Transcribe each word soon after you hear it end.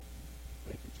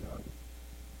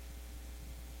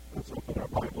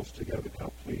passage together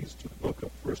now, please, to the book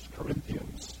of 1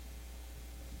 Corinthians.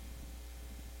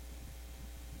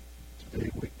 Today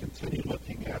we continue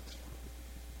looking at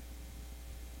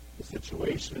the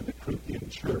situation in the Corinthian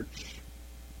church.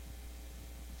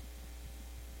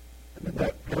 And in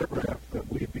that paragraph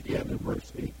that we began in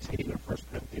verse 18 of 1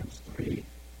 Corinthians 3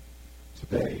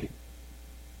 today,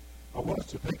 I want us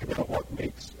to think about what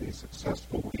makes a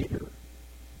successful leader.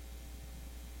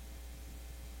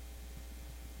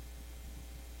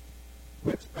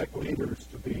 We expect leaders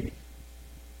to be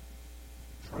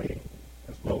trained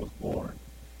as well as born.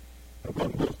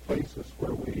 Among those places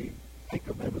where we think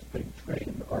of them as being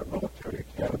trained are military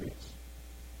academies.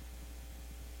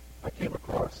 I came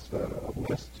across a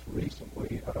list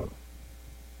recently of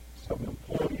some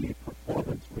employee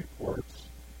performance reports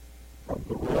from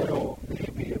the Royal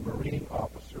Navy and Marine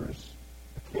Officers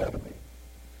Academy.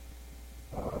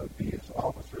 These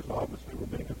officers obviously were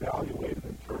being evaluated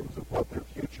in terms of what their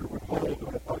future would hold,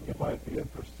 and I thought you might be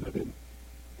interested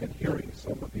in hearing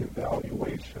some of the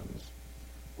evaluations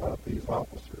of these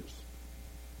officers.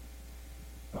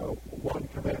 One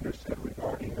commander said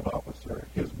regarding an officer,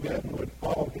 his men would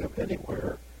follow him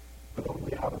anywhere, but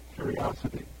only out of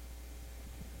curiosity.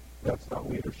 That's not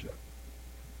leadership.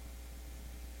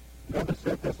 Another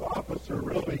said this officer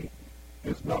really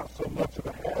is not so much of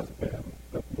a has-been,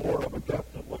 but more of a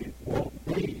definitely won't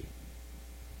be.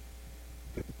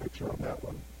 Get the picture on that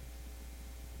one.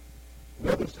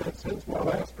 Another said, since my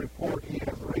last report, he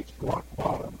has reached rock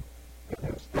bottom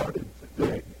and has started to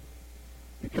dig.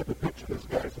 You get the picture, this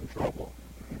guy's in trouble.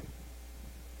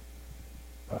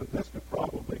 This could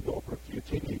probably go for a few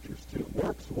teenagers, too.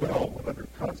 Works well when under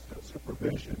constant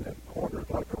supervision and cornered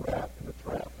like a rat in a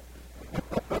trap.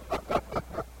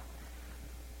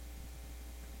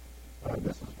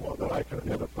 This is one that I can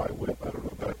identify with. I don't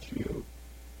know about you.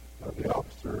 The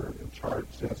officer in charge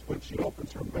says when she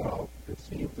opens her mouth, it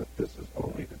seems that this is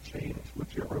only to change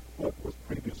whichever foot was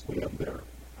previously in there.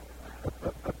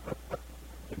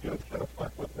 You guys kind of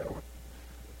fun with that one.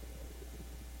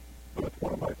 But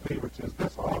one of my favorites is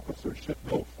this officer should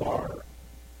go far,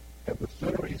 and the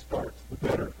sooner he starts, the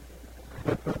better.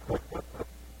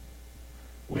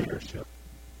 Leadership.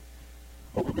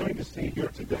 What we're going to see here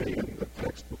today in the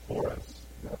text before us,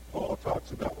 Paul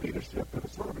talks about leadership in a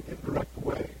sort of an indirect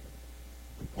way.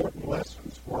 Important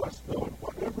lessons for us, though, in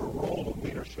whatever role of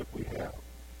leadership we have.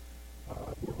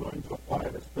 We're going to apply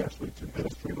it especially to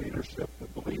ministry leadership,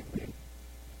 but believe me,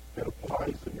 it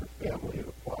applies in your family, it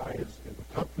applies in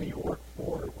the company you work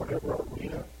for, whatever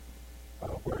arena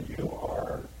where you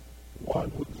are one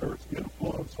who exerts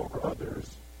influence over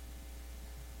others.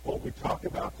 What we talk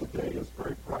about today is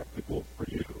very practical for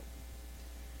you.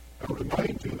 I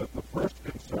remind you that the first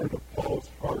concern of Paul's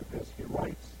heart as he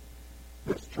writes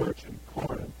this church in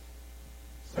Corinth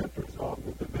centers on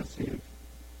the divisive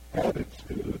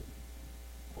attitude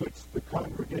which the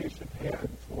congregation had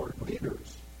toward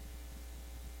leaders.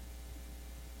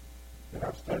 In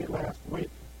our study last week,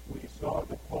 we saw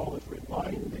that Paul is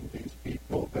reminding these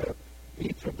people that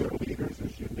each of their leaders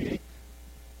is unique,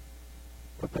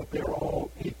 but that they're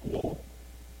all equal.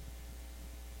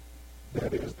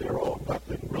 That is, they're all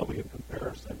nothing really in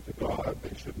comparison to God.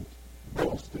 They shouldn't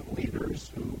boast in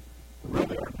leaders who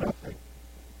really are nothing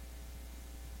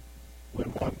when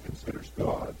one considers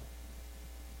God.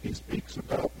 He speaks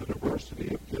about the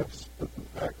diversity of gifts, but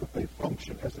the fact that they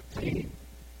function as a team.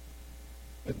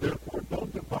 And therefore,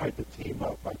 don't divide the team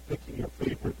up by picking your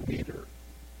favorite leader.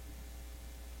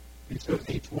 He says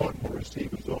each one will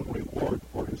receive his own reward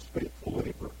for his faithful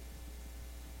labor.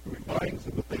 He reminds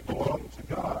them that they belong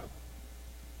to God.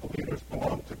 The leaders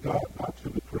belong to God, not to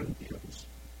the Corinthians.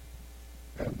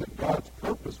 And that God's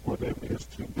purpose for them is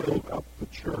to build up the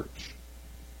church.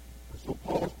 And so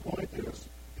Paul's point is,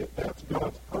 if that's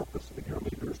God's purpose in your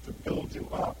leaders to build you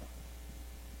up,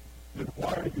 then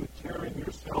why are you tearing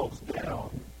yourselves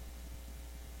down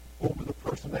over the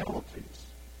personalities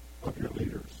of your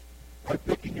leaders by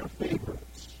picking your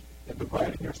favorites and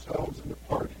dividing yourselves into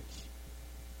parties?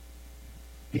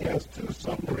 He has two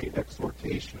summary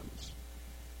exhortations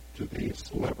to these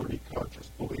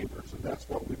celebrity-conscious believers, and that's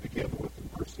what we begin with in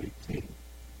verse 18.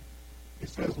 He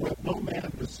says, let no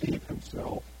man deceive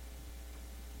himself.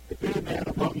 If any man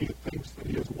among you thinks that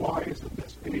he is wise in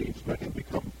this age, let him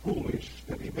become foolish,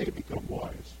 that he may become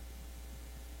wise.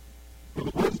 For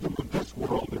the wisdom of this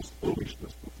world is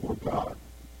foolishness before God.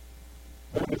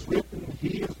 That is written,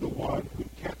 he is the one who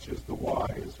catches the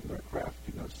wise in their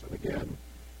craftiness. And again,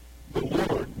 the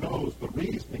Lord knows the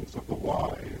reasonings of the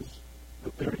wise,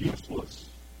 that they're useless.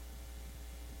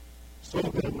 So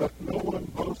then let no one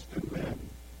boast in men,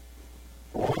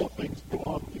 for all things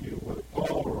belong to you, whether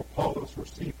Paul or Apollos or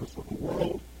Cephas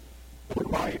world, or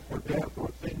life, or death, or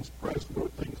things present, or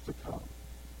things to come.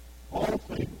 All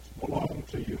things belong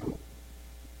to you,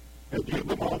 and you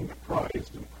belong to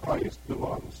Christ, and Christ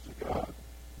belongs to God.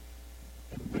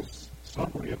 In this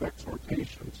summary of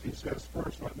exhortations, he says,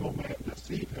 first, let no man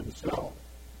deceive himself.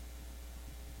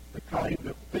 The kind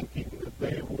of thinking that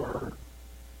they were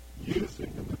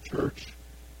using in the church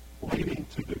leading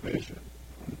to division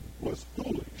was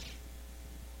foolish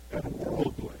and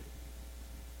worldly.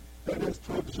 That is,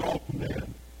 to exalt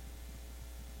men,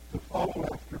 to follow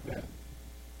after men.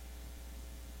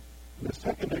 And the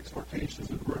second exhortation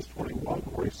is in verse 21,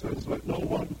 where he says, let no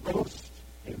one boast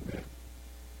in men.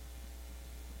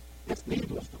 It's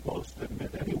needless to boast in men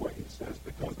anyway, he says,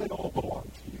 because they all belong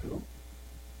to you.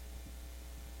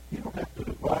 You don't have to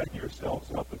divide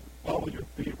yourselves up and follow your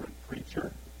favorite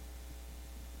preacher.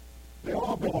 They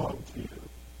all belong to you,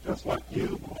 just like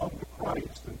you belong to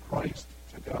Christ and Christ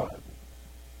to God.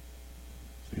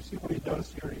 So you see what he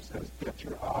does here? He says, get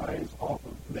your eyes off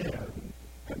of men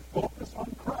and focus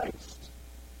on Christ.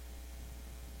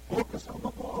 Focus on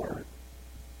the Lord,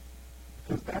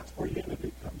 because that's where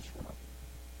unity comes from.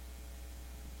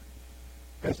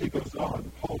 As he goes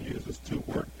on, Paul uses two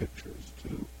word pictures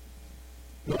to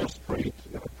illustrate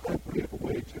an appropriate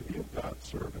way to view God's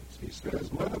servants. He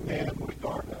says, let a man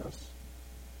regard us,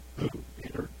 who?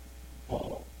 Peter,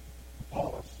 Paul,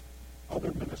 Apollos,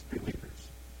 other ministry leaders.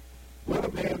 Let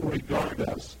a man regard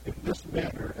us in this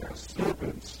manner as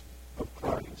servants of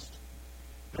Christ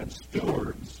and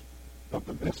stewards of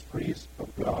the mysteries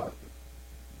of God.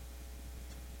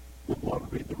 We'll want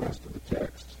to read the rest of the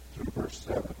text through verse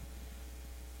 7.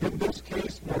 In this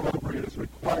case, moreover, it is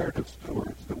required of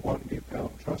stewards that one be found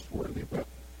trustworthy, but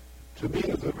to me it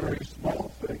is a very small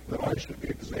thing that I should be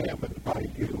examined by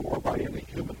you or by any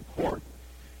human court.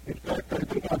 In fact, I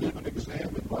do not even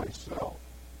examine myself.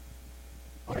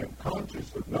 I am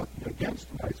conscious of nothing against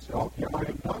myself, yet I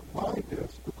am not by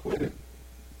this acquitted.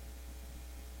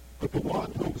 But the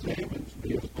one who examines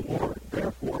me is the Lord.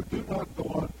 Therefore, do not go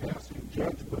on passing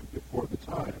judgment before the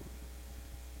time,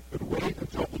 but wait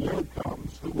until the Lord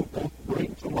comes, who will both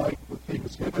bring to light the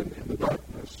things hidden in the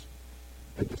darkness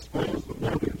and dispose the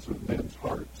motives of men's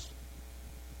hearts.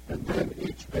 And then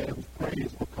each man's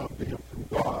praise will come to him from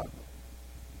God.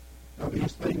 Now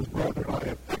these things, brethren, I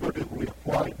have figuratively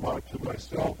applied to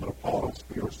myself and Apollos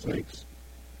for your sakes,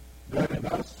 that in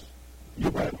us you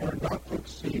might learn not to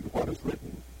exceed what is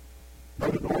written,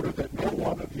 but in order that no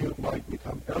one of you might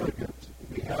become arrogant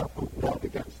in behalf of one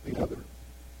against the other.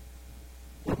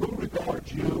 For who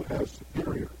regards you as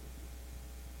superior?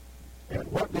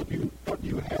 And what do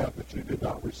you have that you did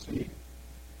not receive?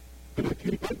 But if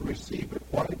you did receive it,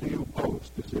 why do you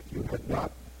boast as if you had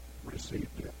not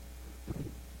received it?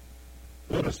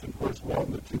 Notice in verse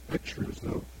 1 the two pictures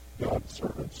of God's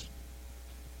servants.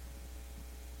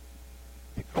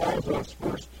 He calls us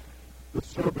first the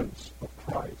servants of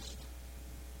Christ.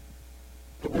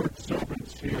 The word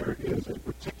servants here is a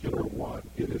particular one.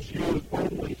 It is used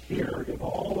only here in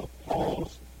all of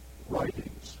Paul's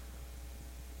writings.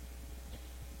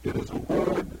 It is a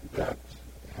word that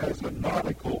has a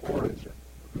nautical origin.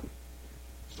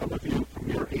 Some of you from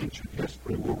your ancient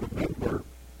history will remember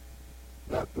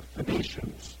that the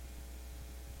Phoenicians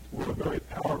were a very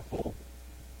powerful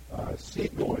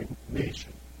seagoing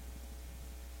nation.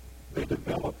 They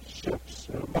developed ships,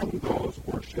 and among those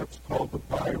were ships called the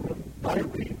Byrene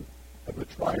and the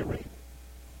Trireme.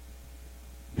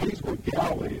 These were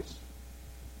galleys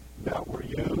that were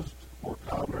used for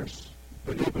commerce,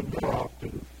 but even more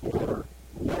often for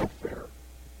warfare.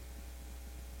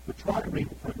 The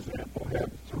Trireme, for example,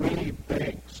 had 3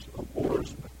 banks of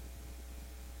oarsmen.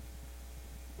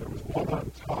 There was one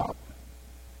on top,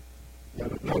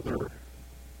 then another,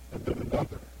 and then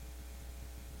another.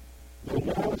 The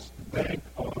lowest bank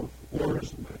of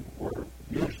oarsmen were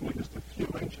usually just a few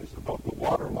inches above the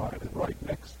waterline and right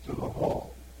next to the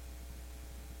hull.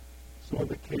 So in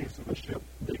the case of a ship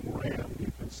being rammed,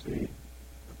 you can see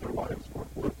that their lives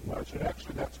weren't worth much. And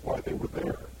actually, that's why they were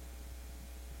there.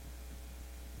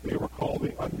 They were called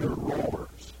the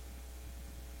under-rowers.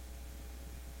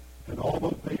 And all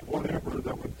of whatever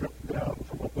that would drip down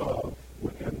from above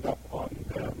would end up on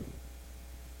them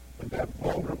in that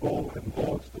vulnerable and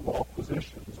lowest of all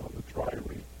positions on the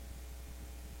Trireme.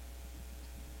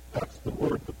 That's the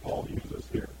word that Paul uses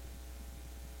here.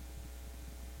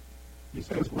 He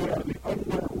says, we are the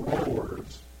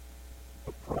under-rowers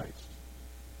of Christ.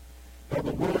 Now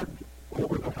the word,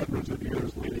 over the hundreds of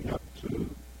years leading up to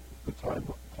the time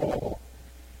of Paul,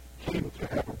 came to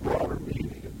have a broader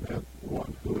meaning. It meant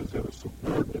one who is in a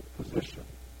subordinate position,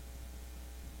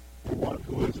 or one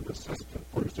who is an assistant.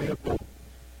 For example,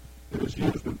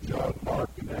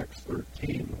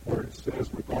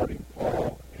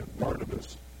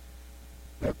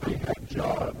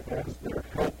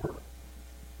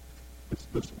 It's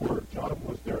this word. John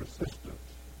was their assistant.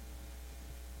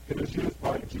 It is used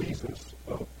by Jesus,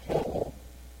 Paul,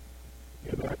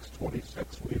 in Acts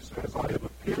 26, where he says, I have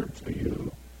appeared to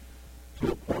you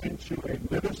to appoint you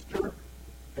a minister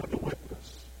and a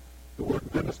witness. The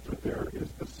word minister there is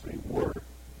the same word.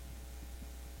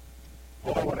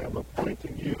 Paul, I am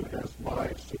appointing you as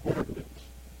my subordinate.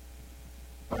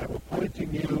 I am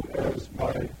appointing you as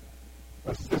my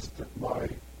assistant, my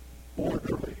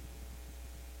orderly,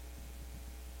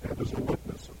 and as a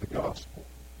witness of the gospel.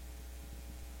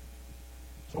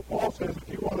 So Paul says, if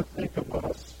you want to think of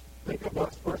us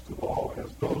first of all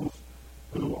as those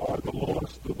who are the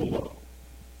lowest of the low.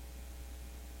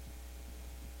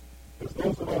 As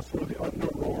those of us who are the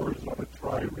under-rowers on a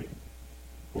trireme,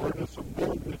 who are in a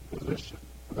subordinate position.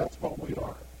 And that's what we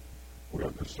are. We are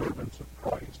the servants of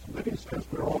Christ. And then he says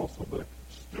we're also the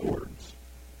stewards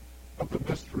of the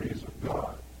mysteries of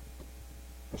God.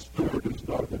 A steward is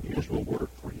not an unusual word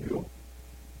for you.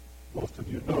 Most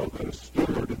of you know that a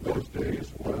steward in those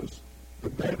days was the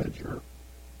manager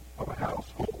of a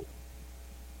household.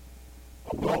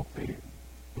 A wealthy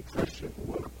patrician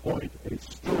would appoint a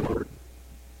steward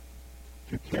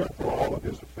to care for all of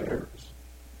his affairs.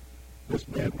 This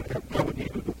man would have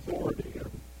delegated authority and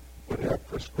would have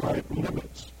prescribed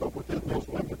limits, but within those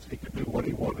limits he could do what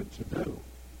he wanted to do.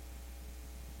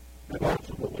 And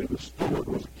ultimately the steward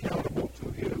was accountable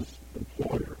to his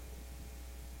employer.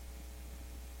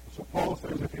 So Paul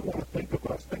says, if you want to think of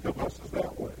us as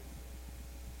that way.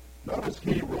 Not as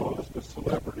heroes, as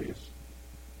celebrities,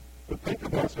 but think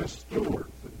of us as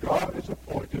stewards that God has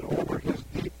appointed over his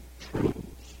deep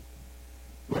truths.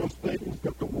 Those things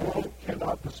that the world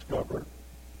cannot discover,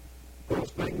 those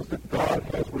things that God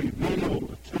has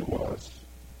revealed to us,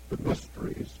 the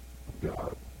mysteries of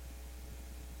God.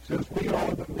 He says we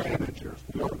are the managers,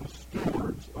 we are the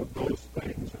stewards of those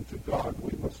things, and to God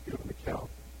we must give an account.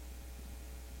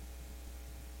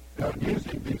 Now, in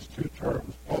using these two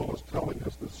terms, Paul is telling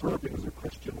us that serving as a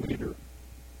Christian leader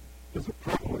is a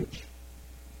privilege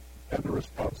and a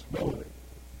responsibility.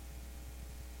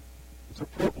 It's a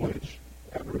privilege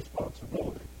and a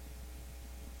responsibility.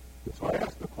 And so I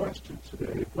ask the question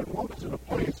today, when one is in a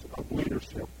place of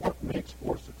leadership, what makes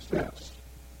for success?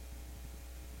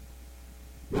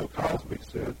 Bill Cosby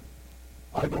said,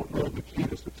 I don't know the key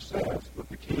to success, but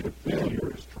the key to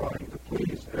failure is trying to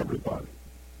please everybody.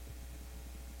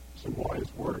 Some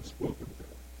wise words spoken there.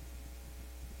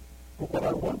 But what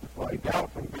I want to find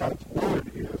out from God's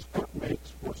Word is what makes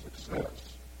for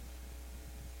success.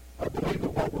 I believe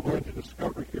that what we're going to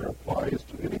discover here applies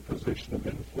to any position of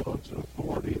influence and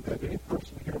authority that any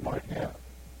person here might have.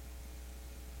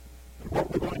 And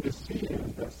what we're going to see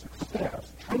is that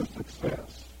success, true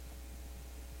success,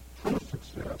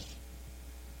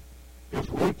 is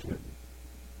rooted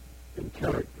in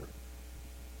character.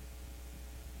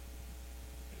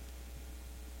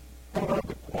 What are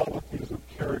the qualities of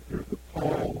character that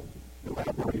Paul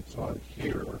elaborates on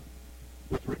here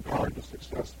with regard to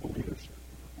successful leadership?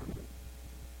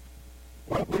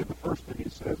 Well, I believe the first thing he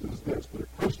says is this, that a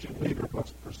Christian leader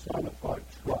must personify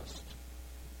trust.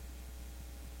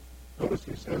 Notice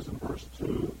he says in verse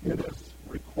 2, it is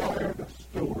required of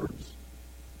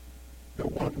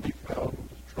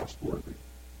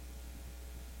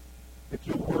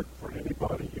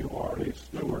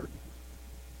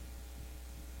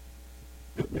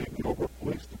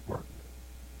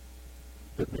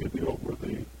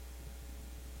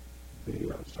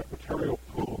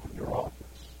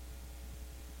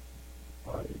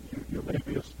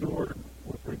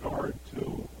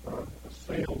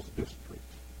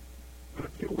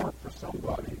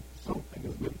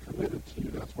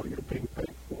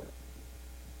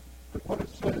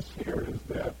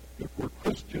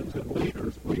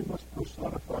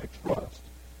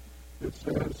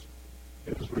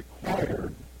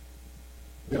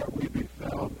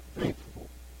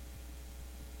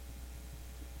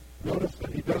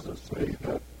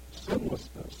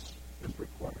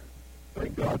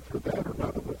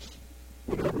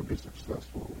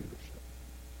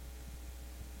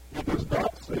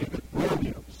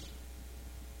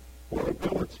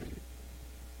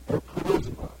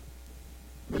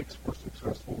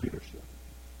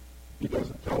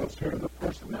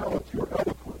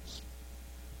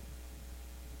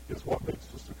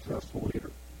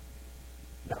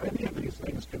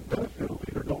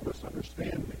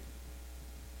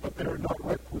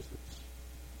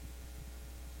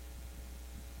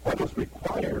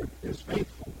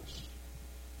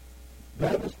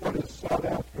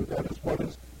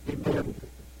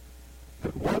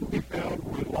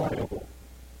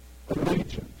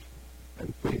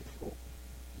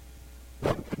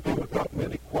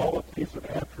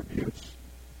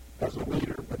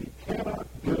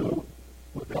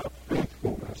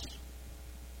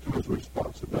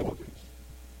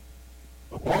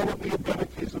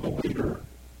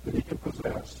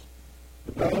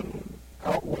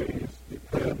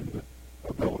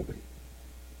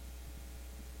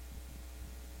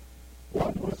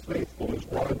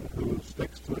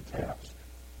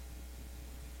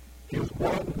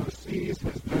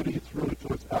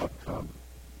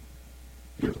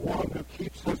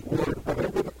keeps his word,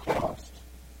 whatever the cost,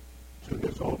 to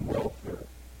his own welfare.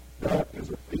 That is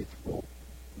a faithful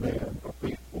man, a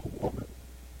faithful woman.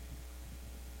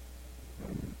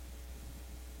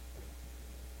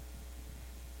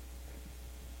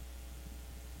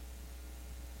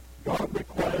 God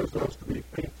requires us to be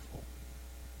faithful.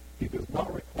 He does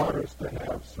not require us to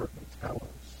have certain talents.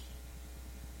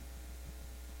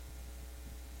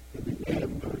 In the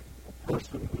end, a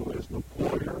person who is an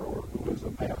employer or who is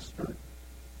a master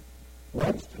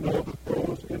wants to know that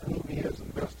those in whom he has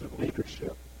invested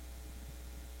leadership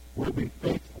will be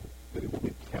faithful, that it will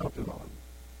be counted on.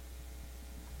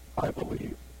 I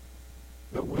believe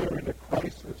that we're in a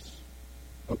crisis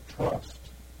of trust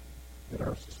in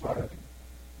our society.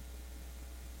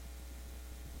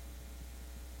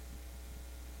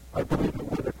 I believe that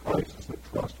we're in a crisis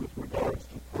of trust with regards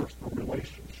to personal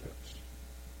relationships,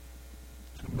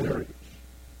 to marriage,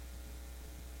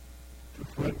 to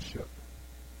friendship.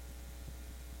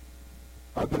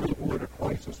 I believe we're in a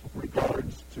crisis with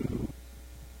regards to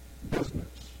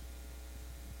business,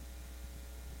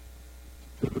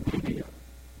 to the media,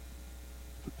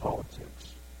 to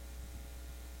politics.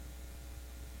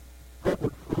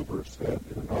 Herbert Hoover said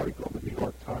in an article in the New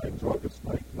York Times, August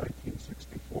 9,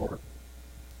 1964,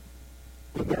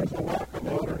 when there is a lack of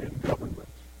honor in government,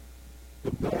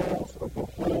 the morals of the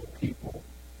whole people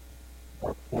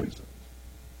are poisoned.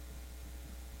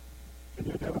 Can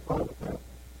you identify with that?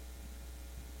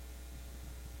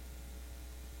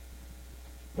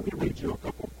 Let me read you a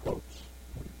couple of quotes.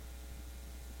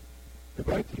 In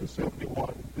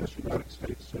 1971, this United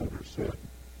States senator said,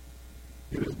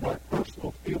 "It is my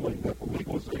personal feeling that the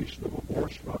legalization of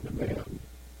abortion on demand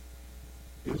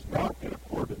is not in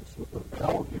accordance with the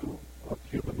value of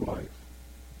human life.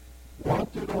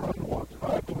 Wanted or unwanted,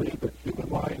 I believe that human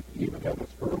life, even at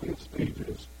its earliest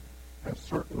stages, has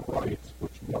certain rights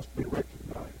which must be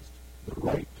recognized. The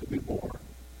right to be born."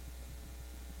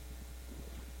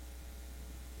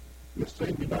 This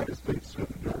same United States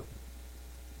senator,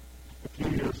 a few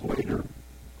years later,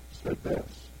 said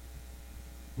this: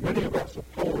 "Many of us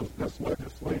oppose this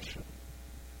legislation,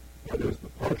 that is the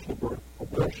Partial Birth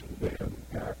Abortion Ban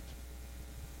Act,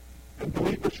 and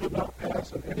believe it should not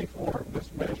pass in any form.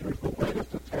 This measure is the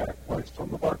latest attack by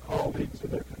some of our colleagues in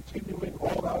their continuing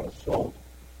all-out assault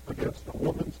against a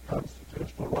woman's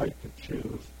constitutional right to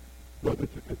choose whether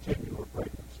to continue her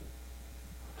pregnancy."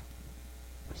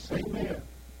 The same man,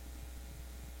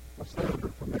 a senator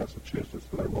from Massachusetts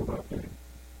that I will not name.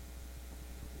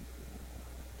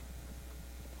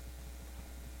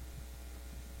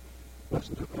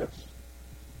 Listen to this.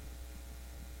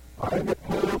 "I am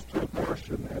opposed to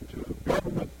abortion and to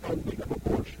government funding of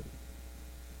abortion."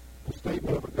 The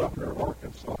statement of the governor of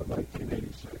Arkansas in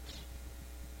 1986.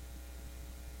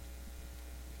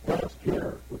 Last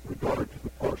year, with regard to the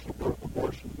partial birth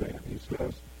abortion ban, he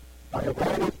says, I have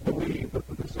always believed that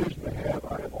the decision to have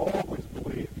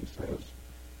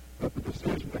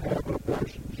an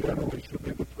abortion generally should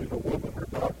be between a woman, her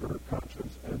doctor, her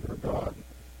conscience, and her God,"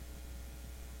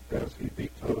 as he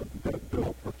vetoed that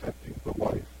bill protecting the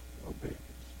life of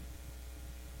babies.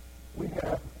 We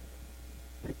have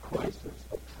a crisis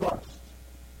of trust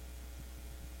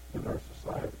in our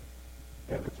society,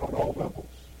 and it's on all levels.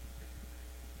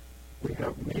 We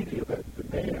have media that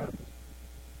demand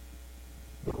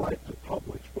the right to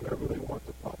publish whatever they want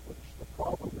to publish. The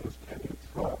problem is, can you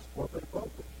trust what they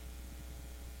publish?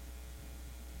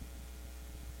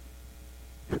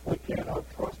 If we cannot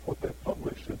trust what they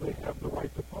publish, should they have the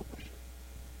right to publish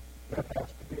it? That has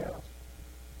to be asked.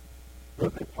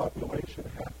 Does the population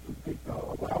have to be,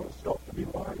 allow itself to be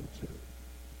lied to?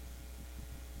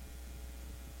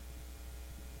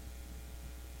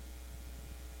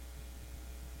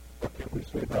 What can we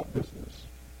say about business?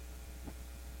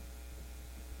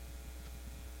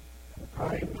 The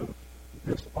kind of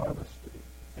dishonesty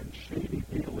and shady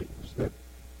dealings that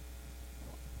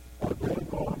are going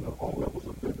on at all levels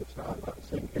of business. Now, I'm not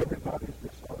saying everybody is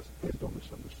dishonest. Please don't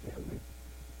misunderstand me.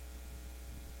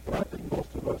 But I think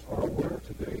most of us are aware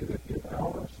today that in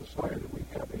our society we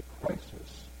have a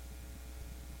crisis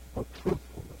of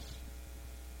truthfulness.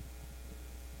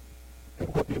 And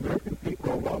what the American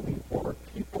people are longing for are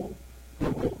people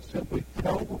who will simply tell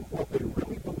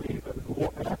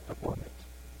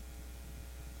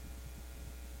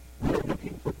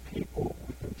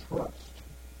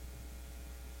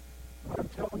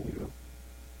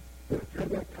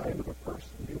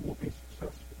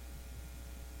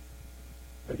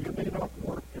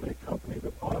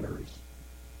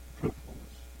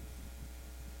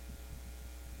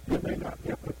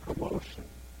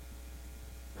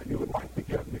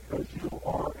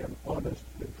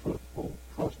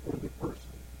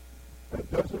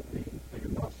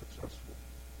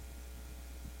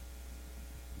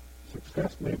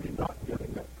maybe not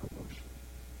getting that promotion.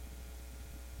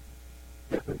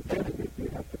 If in getting it, you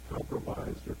have to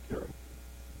compromise your character.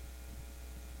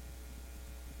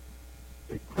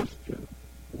 A Christian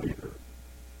leader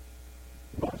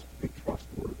must be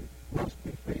trustworthy, must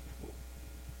be faithful.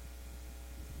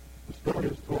 The story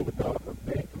is told about a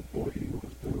bank employee who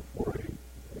was due for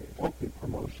a healthy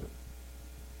promotion.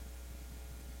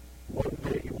 One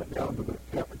day he went down to the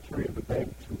cafeteria of the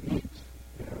bank to eat,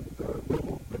 and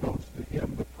little beknownst to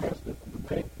him, the president of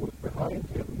the bank was behind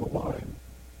him in the line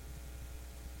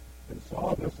and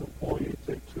saw this employee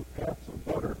take 2 pats of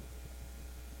butter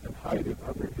and hide it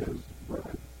under his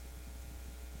bread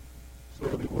so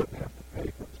that he wouldn't have to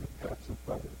pay for 2 pats of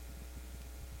butter.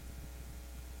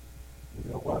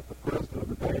 You know what? The president of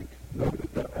the bank noted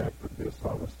that act of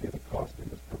dishonesty and it cost him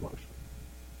his promotion.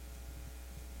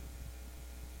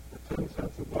 For 10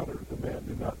 cents of butter, the man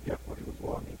did not get what he was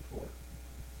longing for.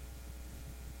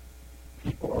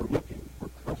 People are looking for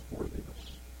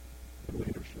trustworthiness in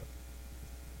leadership.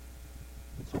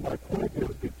 And so my point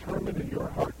is, determine in your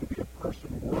heart to be a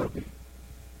person worthy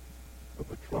of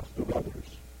the trust of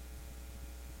others.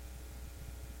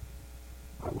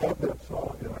 I love that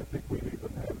song, and I think we've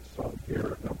even had it sung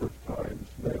here a number of times.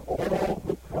 May all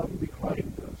who come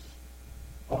behind us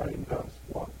find us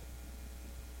what?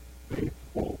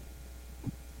 Faithful.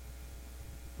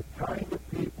 The kind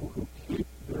of people who keep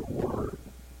their word,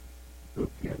 who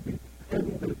can be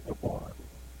depended upon.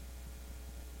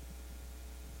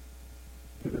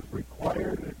 It is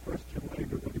required in a Christian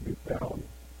leader that he be found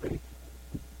faithful.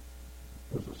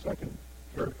 There's a second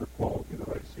character quality that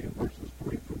I see in verses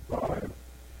 3 through 5.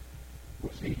 We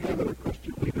see here that a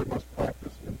Christian leader must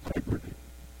practice integrity.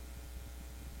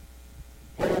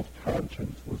 Paul's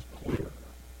conscience was clear.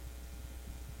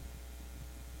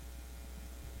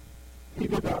 He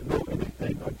did not know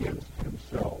anything against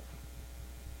himself.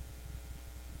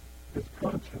 His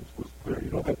conscience was clear.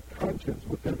 You know, that conscience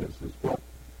within us is what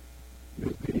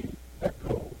is the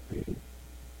echo, the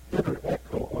inner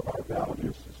echo of our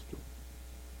value system.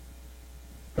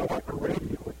 Now, like a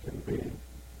radio, it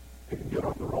can get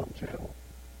on the wrong channel,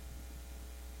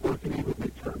 or it can even be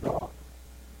turned off.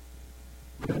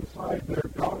 But inside there,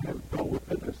 God has built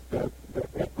within us that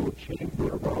echo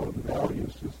chamber of our own value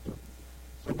system.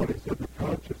 Somebody said the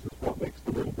conscience is what makes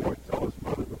the little boy tell his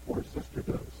mother before his sister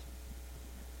does.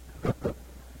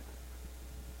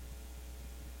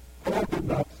 Paul did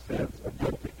not sense a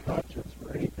guilty conscience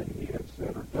for anything he had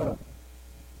said or done.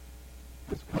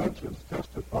 His conscience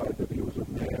testified that he was a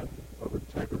man of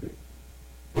integrity.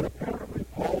 But apparently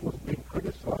Paul was being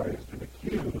criticized and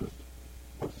accused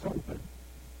of something.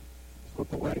 That's what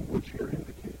the language here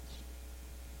indicates.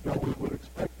 Now we would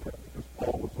expect that because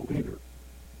Paul was a leader.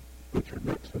 Richard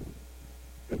Nixon,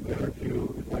 in an interview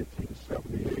in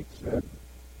 1978, said,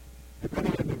 if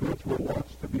any individual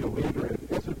wants to be a leader and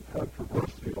isn't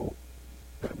controversial,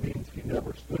 that means he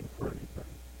never stood for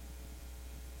anything.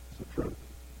 It's the truth.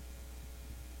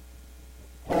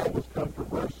 Paul was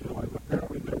controversial, and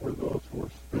apparently there were those who were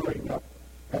stirring up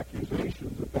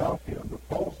accusations about him. But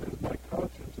Paul says, my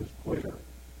conscience is clear.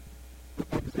 But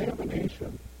the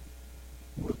examination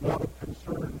was not of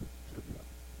concern to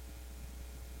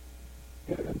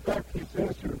him. In fact, he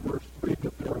says here in verse 3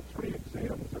 that there are 3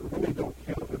 exams that really don't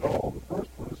count at all. The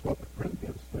first one is what the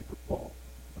Corinthians think of Paul.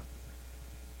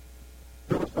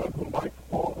 There were some who liked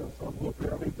Paul and some who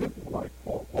apparently didn't like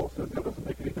Paul. Paul says, that doesn't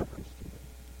make any difference to me.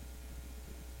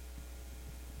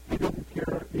 He didn't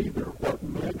care either what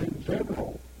men in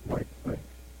general might think.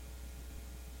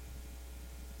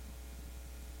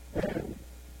 And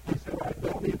he said, I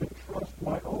don't even trust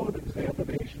my own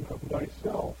examination of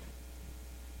myself.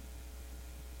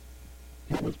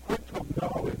 He was quick to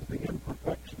acknowledge the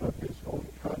imperfection of his own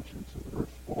conscience in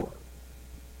verse 4.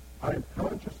 I am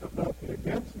conscious of nothing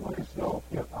against myself,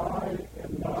 yet I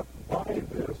am not by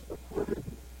this acquitted.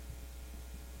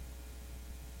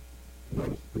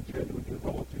 Notice the genuine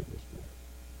humility of this man.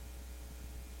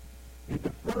 He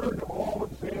deferred all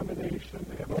examination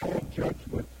and all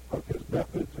judgment of his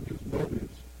methods and his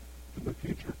motives to the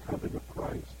future coming of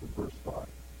Christ in verse 5.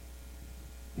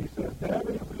 He says, that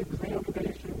is the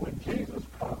examination when Jesus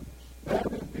comes. That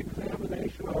is the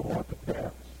examination I want to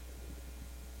pass.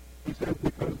 He says,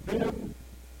 because then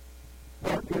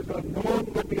what is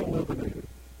unknown will be eliminated.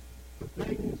 The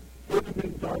things hidden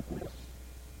in darkness,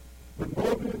 the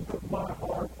motives of my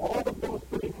heart, all of those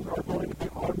things are going to be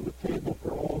on the table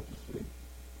for all to see.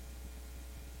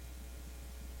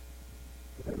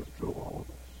 But that is true of all of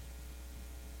us.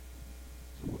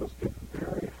 Some of us get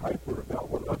very hyper about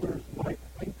what others might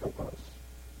think of us.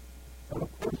 And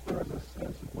of course,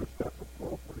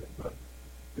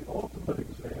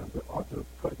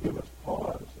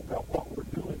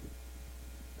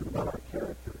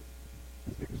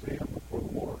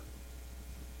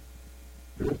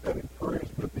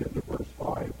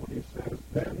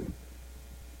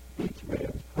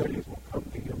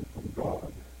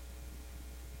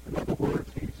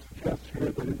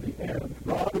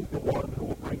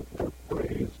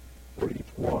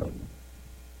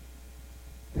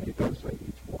 And he does say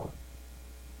each one.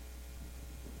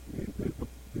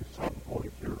 The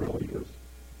sub-point here really is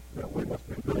that we must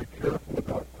be very careful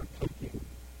about critiquing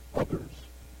others,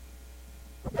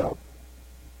 about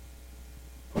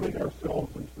putting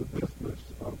ourselves into the business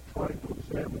of trying to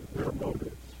examine their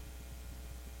motives.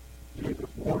 Jesus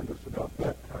warned us about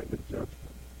that kind of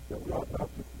judgment, that we ought not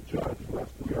to judge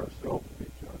lest we ourselves be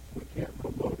judged. We can't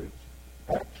know motives.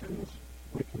 Actions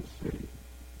we can see,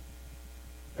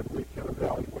 and we can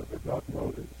evaluate, but not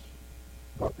motives,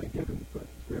 not the hidden things.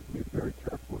 We have to be very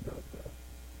careful about that.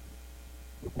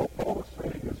 But what Paul is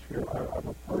saying is here, I'm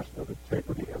a person of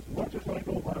integrity as much as I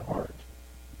know my heart.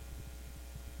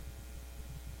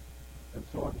 And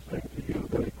so I'm saying to you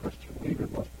that a Christian leader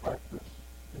must practice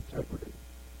integrity.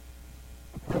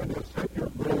 The point is, set your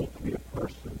goal to be a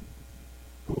person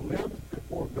who lives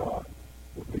before God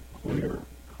with a clear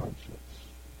conscience.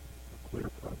 A clear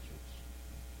conscience.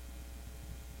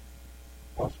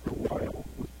 Oscar Wilde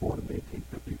was born in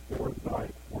 1854 and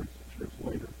died 46 years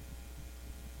later.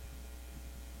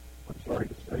 I'm sorry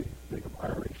to say, being of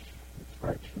Irish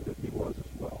extraction, that he was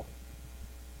as well.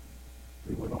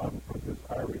 He went on from his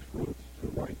Irish roots to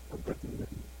write for Britain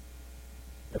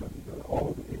and all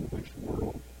of the English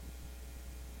world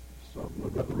some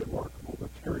rather remarkable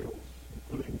materials,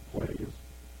 including plays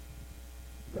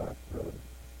that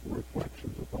were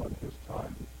reflections upon his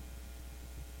time.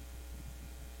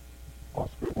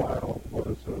 Oscar Wilde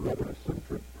was a rather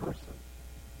eccentric person,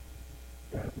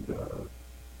 and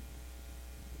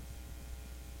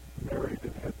married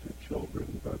and had 2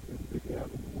 children, but in the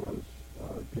end was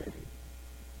gay.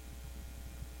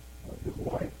 His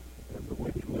life and the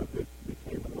way he lived it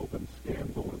became an open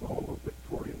scandal in all of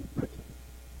Victorian Britain.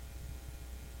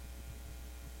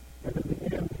 And in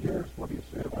the end, here's what he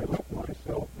said: I let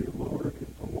myself be lured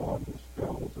into long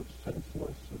spells of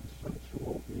senseless and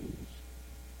sensual ease.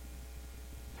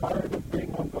 Tired of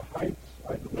being on the heights,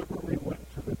 I deliberately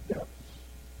went to the depths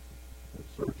in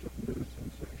search of new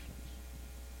sensations.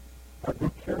 I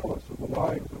grew careless of the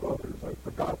lives of others. I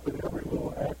forgot that every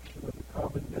little action of the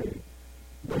common day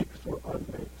makes or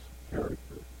unmakes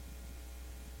character.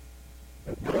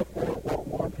 And therefore, what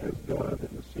one has done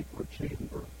in the secret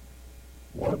chamber,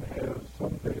 one has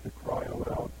someday to cry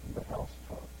aloud from the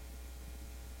housetop.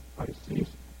 I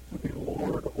ceased to be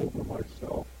lord over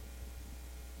myself.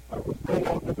 I was no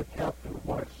longer the captain of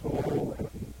my soul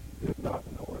and did not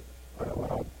know it. I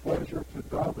allowed pleasure to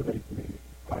dominate me.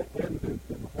 I ended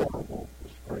in horrible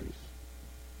disgrace.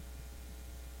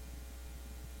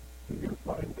 Do you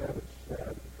find that as sad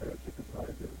and tragic as I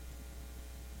do?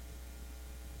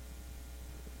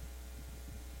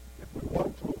 If we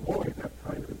want to avoid that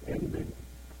kind of an ending,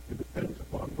 it depends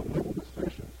upon the little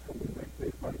decisions that we make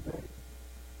day by day,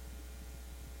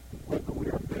 and whether we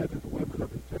are men and women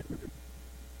of integrity.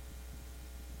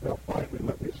 Now, finally,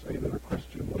 let me say that a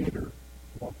Christian leader,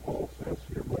 what Paul says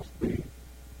here, must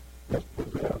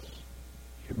possess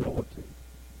humility.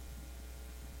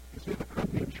 You see, the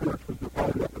Corinthian church was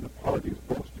divided up into parties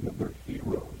boasting of their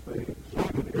heroes. They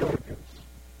exuded arrogance.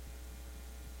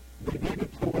 They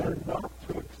needed to learn not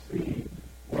to exceed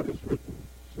what is written,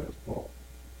 says Paul.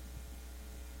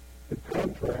 In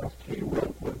contrast, he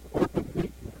wrote with open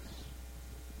meekness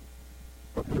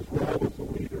of his role as a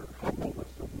leader.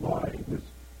 Humbleness of mind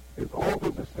is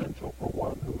always essential for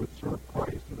one who would serve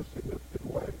Christ in a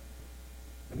significant way.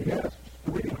 And he asks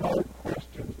 3 hard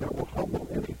questions that will humble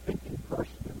any thinking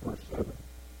person in verse 7.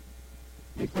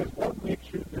 He says, what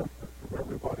makes you different from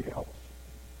everybody else?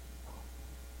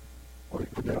 Well,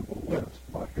 you go down the list: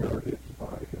 my heritage,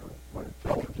 my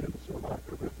intelligence or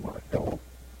lack of it, my health,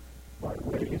 my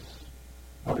race,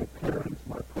 my appearance,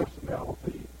 my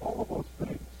personality, all of those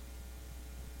things.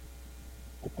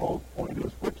 Well, Paul's point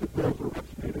is, which of those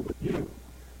originated with you?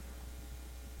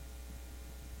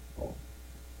 Paul.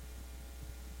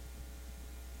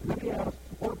 And then he asks,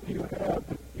 what do you have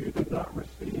that you did not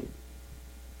receive?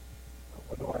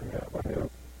 What do I have? I have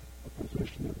a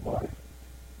position in life.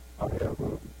 I have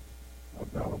a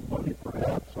amount of money,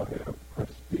 perhaps. I have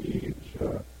prestige.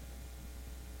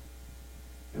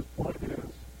 His point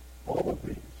is, all of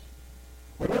these,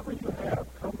 whatever you have,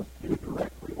 comes to you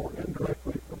directly or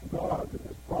indirectly from God and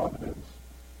His providence.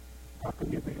 How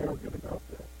can you be arrogant about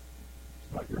that?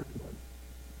 It's not your doing.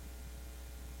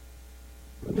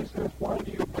 And he says, why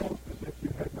do you boast as if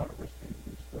you had not received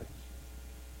these things?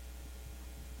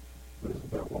 But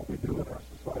isn't that what we do in our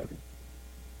society?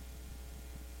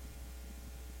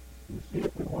 You see,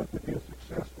 if we want to be a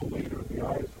successful leader in the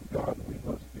eyes of God, we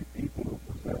must be people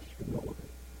who possess humility.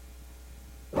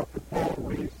 Dr. Paul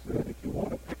Rees said, if you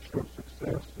want a picture of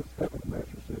success as heaven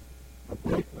measures it, of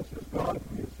greatness as God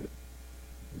views it,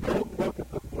 don't look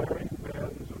at the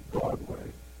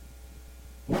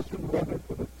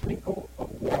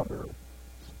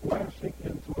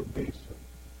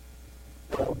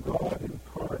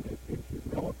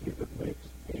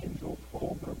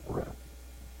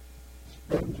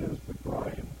sponges the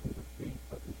grime from the feet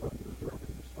of his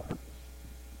undeserving disciples.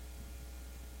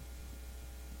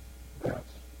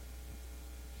 That's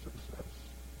success.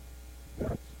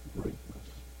 That's greatness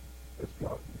as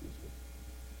God views it.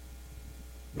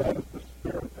 That is the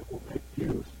spirit that will make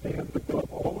you stand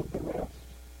above all of the rest.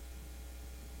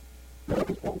 That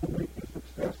is what will make you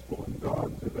successful in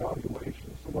God's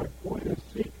evaluation. So my point is,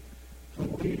 seek to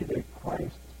lead a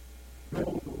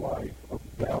Christ-filled life of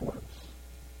balance,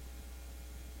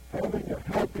 having a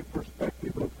healthy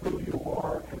perspective of who you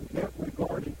are and yet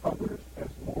regarding others as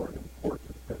more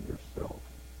important than yourself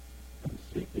and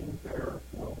seeking their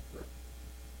welfare.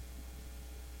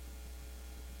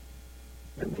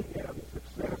 In the end,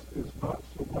 success is not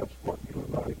so much what you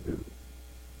and I do,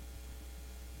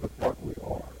 but what we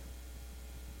are.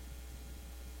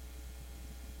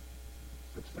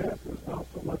 Success is not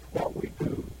so much what we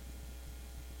do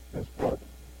as what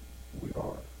we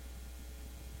are.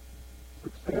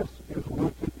 Success is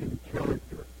rooted in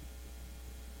character.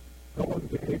 Helen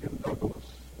Gahagan Douglas,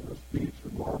 in a speech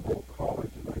at Marlborough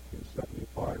College in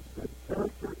 1975, said,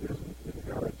 "Character isn't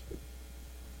inherited.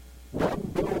 One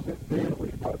builds it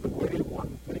daily by the way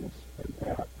one thinks and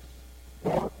acts,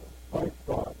 thought by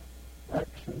thought,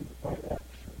 action by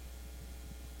action."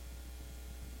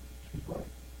 She's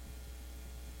right.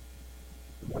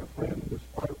 And my friend,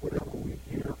 despite whatever we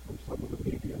hear from some of the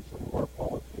media and some of our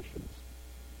politicians,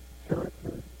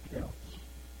 character counts.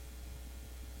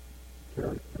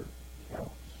 Character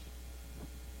counts.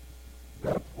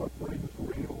 That's what brings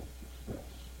real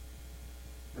success.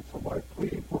 And so my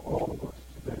plea for all of us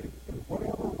today, in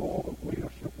whatever role of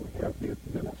leadership we have, be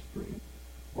it ministry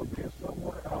or be it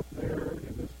somewhere out there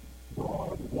in this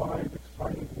broad, wide,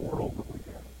 exciting world that we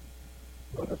have,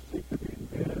 let us seek to be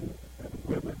men and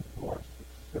women who are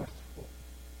successful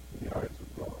in the eyes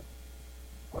of God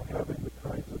by having the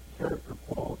kinds of character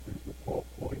qualities that Paul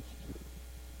points to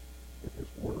in his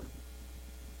word.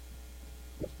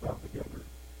 Let's bow together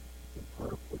in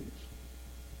prayer, please.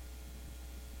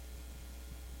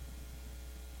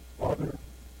 Father,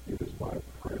 it is my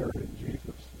prayer in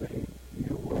Jesus' name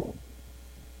you will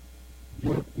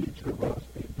give each of us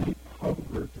a deep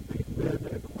hunger to be men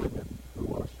and women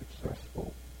who are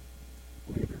successful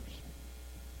leaders.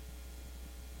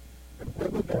 And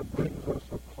whether that brings us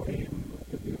acclaim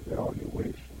in the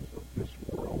evaluations of this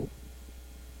world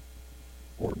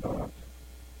or not,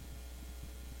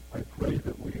 I pray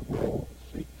that we will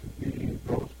seek to be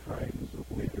those kinds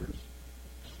of leaders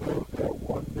so that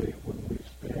one day when we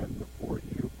stand before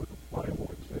you for the final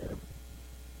exam,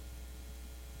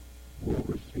 we'll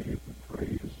receive the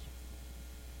praise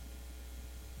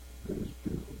that is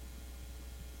due.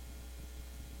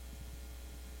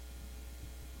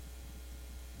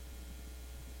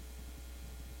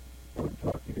 What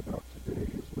I'm talking about today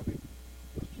is living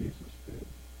as Jesus did.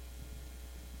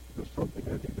 The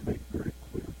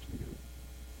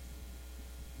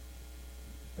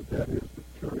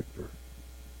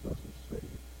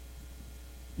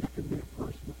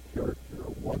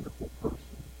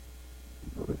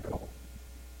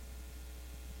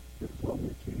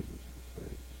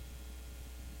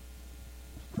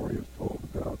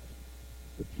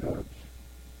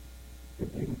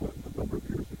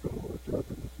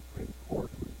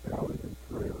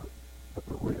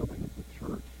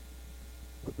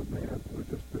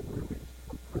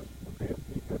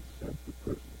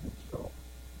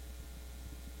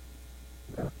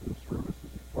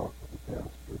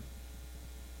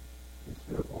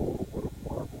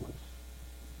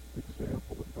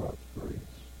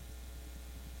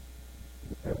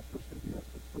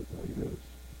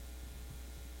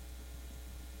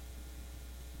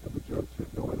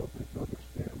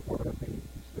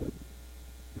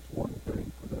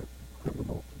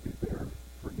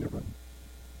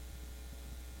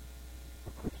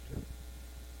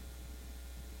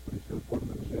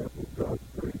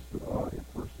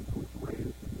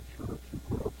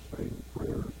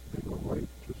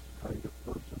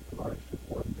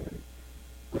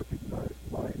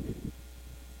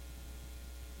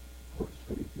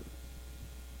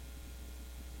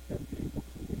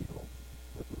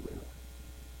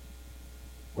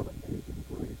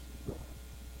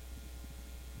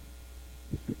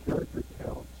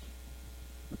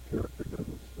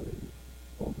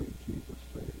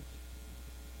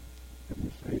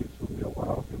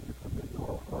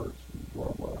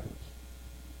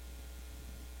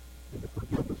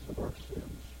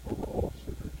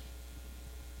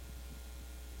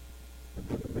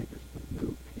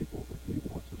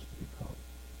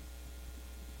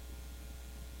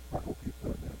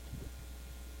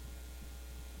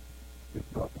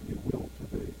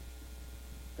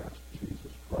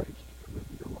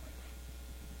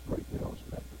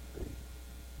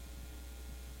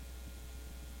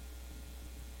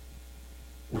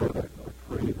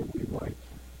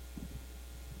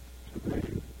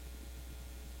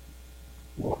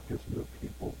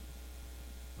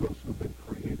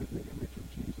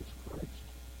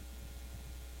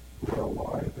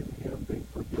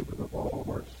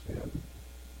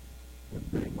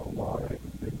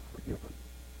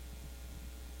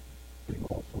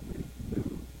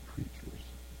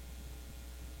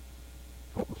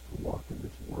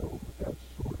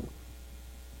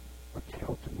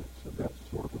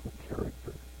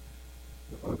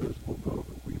others will know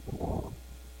that we belong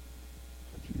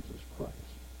to Jesus Christ.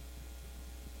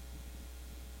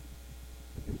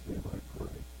 In his name I